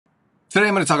Today,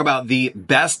 I'm going to talk about the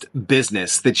best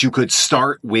business that you could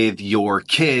start with your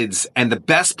kids and the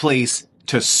best place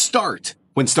to start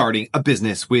when starting a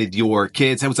business with your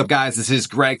kids. Hey, what's up, guys? This is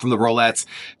Greg from the Rolettes.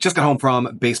 Just got home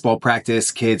from baseball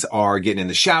practice. Kids are getting in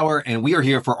the shower, and we are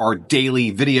here for our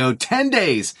daily video, 10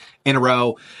 days in a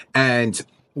row. And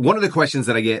one of the questions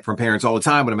that I get from parents all the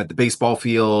time when I'm at the baseball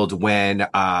field, when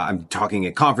I'm talking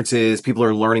at conferences, people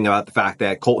are learning about the fact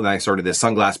that Colt and I started this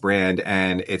sunglass brand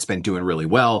and it's been doing really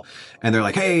well. And they're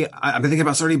like, hey, I've been thinking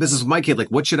about starting a business with my kid. Like,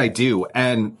 what should I do?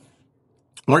 And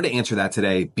I wanted to answer that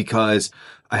today because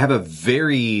I have a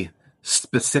very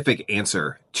specific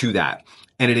answer to that.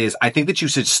 And it is, I think that you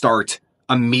should start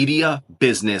a media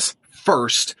business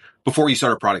first before you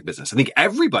start a product business. I think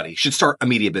everybody should start a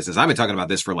media business. I've been talking about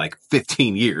this for like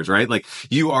 15 years, right? Like,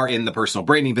 you are in the personal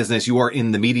branding business. You are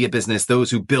in the media business. Those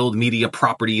who build media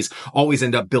properties always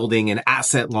end up building an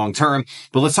asset long-term.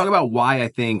 But let's talk about why I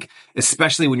think,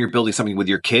 especially when you're building something with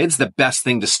your kids, the best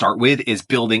thing to start with is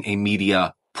building a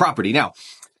media property. Now,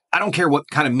 I don't care what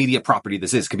kind of media property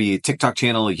this is. It could be a TikTok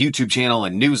channel, a YouTube channel,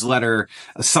 a newsletter,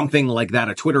 something like that,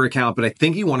 a Twitter account. But I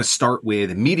think you want to start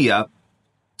with media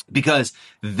because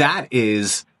that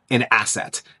is an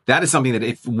asset. That is something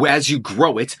that as you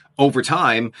grow it over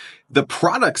time, the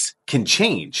products can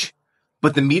change,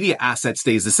 but the media asset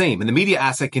stays the same. And the media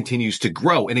asset continues to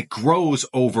grow, and it grows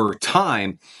over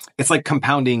time. It's like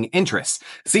compounding interest.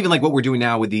 It's even like what we're doing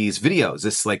now with these videos,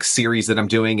 this like series that I'm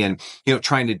doing, and,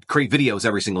 trying to create videos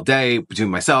every single day between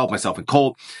myself and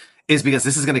Colt, is because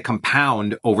this is going to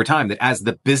compound over time. That as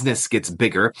the business gets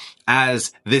bigger,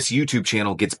 as this YouTube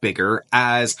channel gets bigger,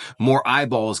 as more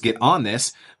eyeballs get on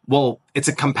this, well, it's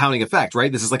a compounding effect,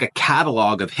 right? This is like a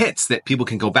catalog of hits that people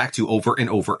can go back to over and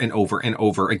over and over and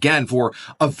over again for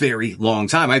a very long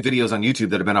time. I have videos on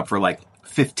YouTube that have been up for like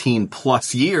 15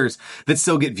 plus years that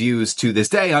still get views to this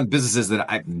day on businesses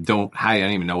that I don't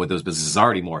even know what those businesses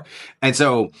are anymore. And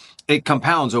so it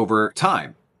compounds over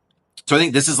time. So I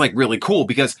think this is like really cool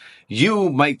because you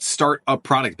might start a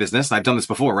product business. I've done this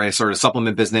before, right? I started a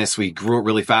supplement business. We grew it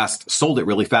really fast, sold it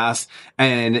really fast.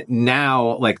 And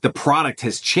now like the product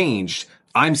has changed.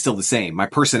 I'm still the same. My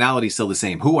personality is still the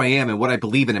same. Who I am and what I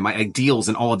believe in and my ideals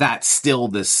and all of that still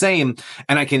the same.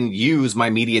 And I can use my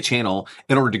media channel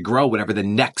in order to grow whatever the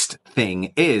next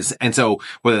thing is. And so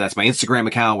whether that's my Instagram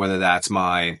account, whether that's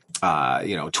my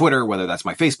Twitter, whether that's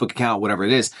my Facebook account, whatever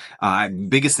it is,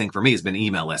 biggest thing for me has been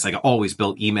email lists. Like, I always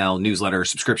built email, newsletter,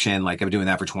 subscription. Like, I've been doing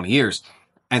that for 20 years.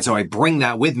 And so I bring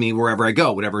that with me wherever I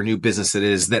go, whatever new business it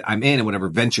is that I'm in and whatever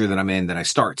venture that I'm in that I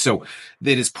start. So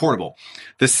it is portable.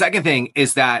 The second thing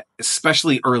is that,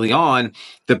 especially early on,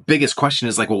 the biggest question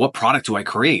is like, well, what product do I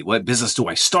create? What business do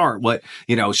I start?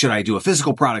 Should I do a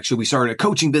physical product? Should we start a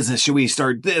coaching business? Should we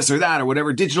start this or that or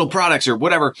whatever, digital products or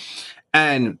whatever?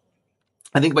 And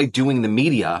I think by doing the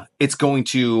media, it's going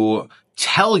to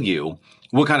tell you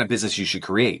what kind of business you should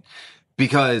create,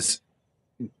 because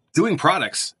doing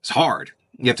products is hard.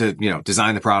 You have to,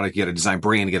 design the product. You got to design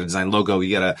brand. You got to design logo.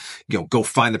 You got to, go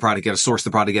find the product. You got to source the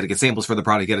product. You got to get samples for the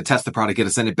product. You got to test the product. You got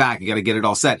to send it back. You got to get it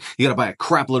all set. You got to buy a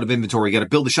crap load of inventory. You got to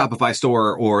build the Shopify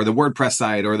store or the WordPress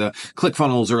site or the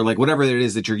ClickFunnels or like whatever it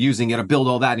is that you're using. You got to build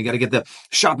all that. And you got to get the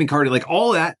shopping cart. Like,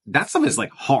 all that stuff is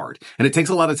like hard, and it takes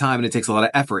a lot of time and it takes a lot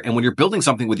of effort. And when you're building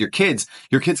something with your kids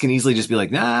can easily just be like,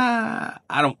 nah,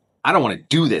 I don't want to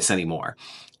do this anymore.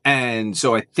 And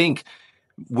so I think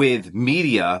with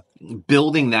media,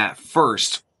 building that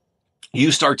first,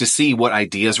 you start to see what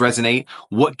ideas resonate,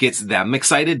 what gets them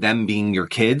excited, them being your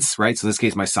kids, right? So in this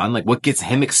case, my son, like, what gets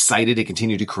him excited to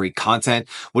continue to create content?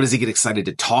 What does he get excited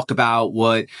to talk about?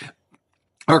 What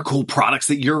are cool products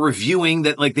that you're reviewing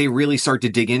that like they really start to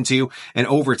dig into? And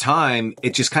over time,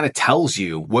 it just kind of tells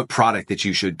you what product that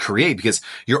you should create, because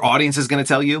your audience is going to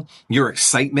tell you, your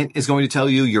excitement is going to tell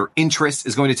you, your interest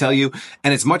is going to tell you.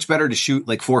 And it's much better to shoot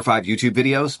like 4 or 5 YouTube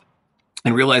videos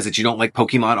and realize that you don't like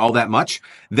Pokemon all that much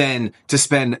than to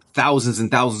spend thousands and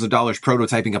thousands of dollars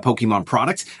prototyping a Pokemon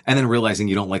product and then realizing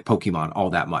you don't like Pokemon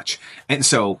all that much. And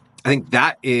so I think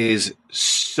that is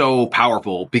so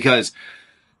powerful, because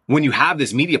when you have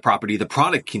this media property, the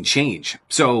product can change.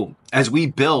 So as we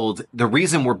build, the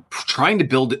reason we're trying to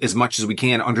build as much as we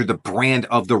can under the brand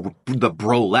of the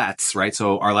Brolettes, right?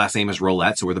 So our last name is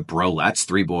Rolette. So we're the Brolettes,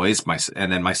 3 boys,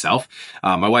 and then myself,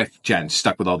 my wife, Jen,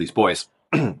 stuck with all these boys,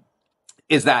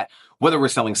 is that whether we're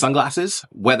selling sunglasses,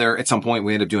 whether at some point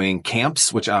we end up doing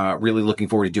camps, which really looking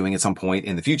forward to doing at some point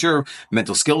in the future,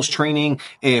 mental skills training,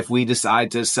 if we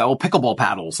decide to sell pickleball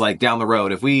paddles, like down the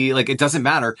road, if we, like, it doesn't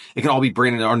matter. It can all be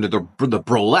branded under the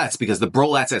Brolettes, because the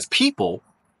Brolettes as people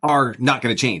are not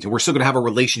going to change. And we're still going to have a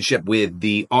relationship with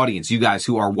the audience, you guys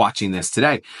who are watching this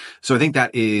today. So I think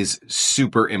that is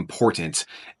super important.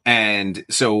 And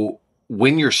so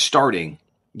when you're starting,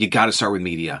 you got to start with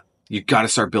media. You got to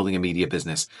start building a media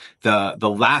business. The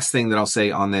last thing that I'll say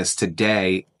on this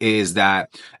today is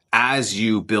that as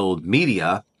you build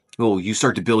media, you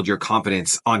start to build your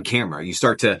confidence on camera. You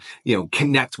start to,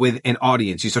 connect with an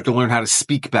audience. You start to learn how to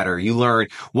speak better. You learn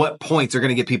what points are going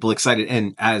to get people excited.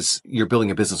 And as you're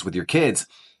building a business with your kids,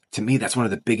 to me, that's one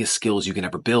of the biggest skills you can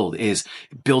ever build, is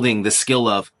building the skill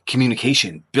of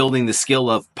communication, building the skill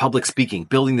of public speaking,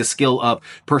 building the skill of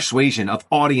persuasion, of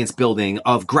audience building,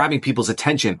 of grabbing people's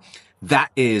attention.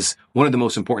 That is one of the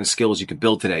most important skills you can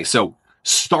build today. So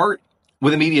start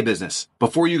with a media business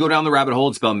before you go down the rabbit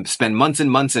hole and spend months and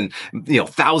months and,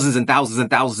 thousands and thousands and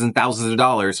thousands and thousands of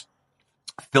dollars.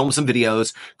 Film some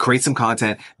videos, create some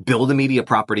content, build a media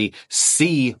property,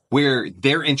 see where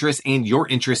their interest and your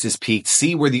interest is peaked,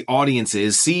 see where the audience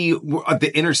is, see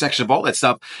the intersection of all that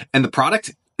stuff. And the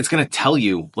product, it's going to tell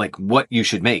you like what you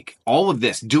should make. All of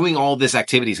this, doing all this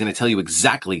activity is going to tell you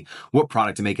exactly what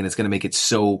product to make. And it's going to make it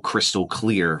so crystal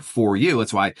clear for you.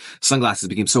 That's why sunglasses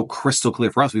became so crystal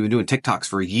clear for us. We've been doing TikToks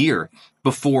for a year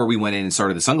before we went in and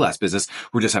started the sunglass business.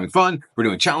 We're just having fun. We're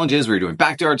doing challenges. We're doing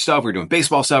backyard stuff. We're doing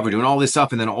baseball stuff. We're doing all this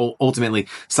stuff. And then ultimately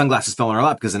sunglasses fell in our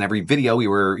lap because in every video we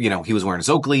were, he was wearing his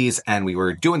Oakleys and we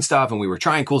were doing stuff and we were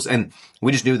trying cool. And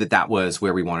we just knew that that was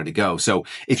where we wanted to go. So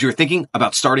if you're thinking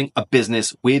about starting a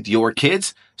business with your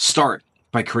kids, start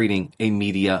by creating a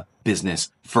media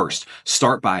business first.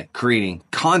 Start by creating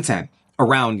content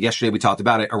around, yesterday we talked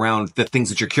about it, around the things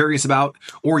that you're curious about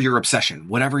or your obsession,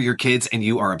 whatever your kids and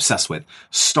you are obsessed with.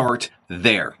 Start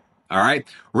there. All right.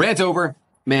 Rant over.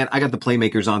 Man, I got the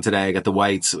Playmakers on today. I got the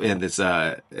whites and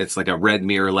it's like a red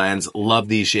mirror lens. Love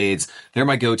these shades. They're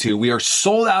my go-to. We are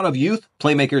sold out of youth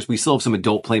Playmakers. We still have some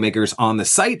adult Playmakers on the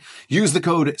site. Use the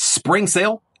code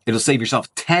SPRINGSALE. It'll save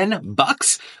yourself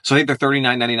 $10. So I think they're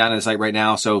 $39.99 on the site right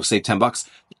now. So save $10.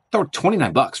 Throw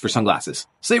 $29 for sunglasses.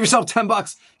 Save yourself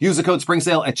 $10. Use the code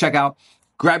SPRINGSALE at checkout.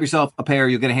 Grab yourself a pair.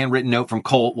 You'll get a handwritten note from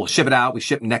Colt. We'll ship it out. We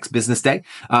ship next business day.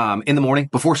 In the morning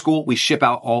before school, we ship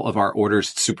out all of our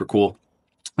orders. It's super cool.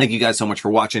 Thank you guys so much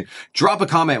for watching. Drop a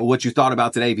comment what you thought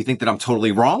about today. If you think that I'm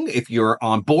totally wrong, if you're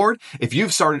on board, if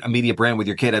you've started a media brand with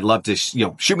your kid, I'd love to,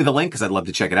 shoot me the link because I'd love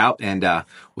to check it out. And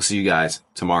we'll see you guys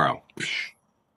tomorrow.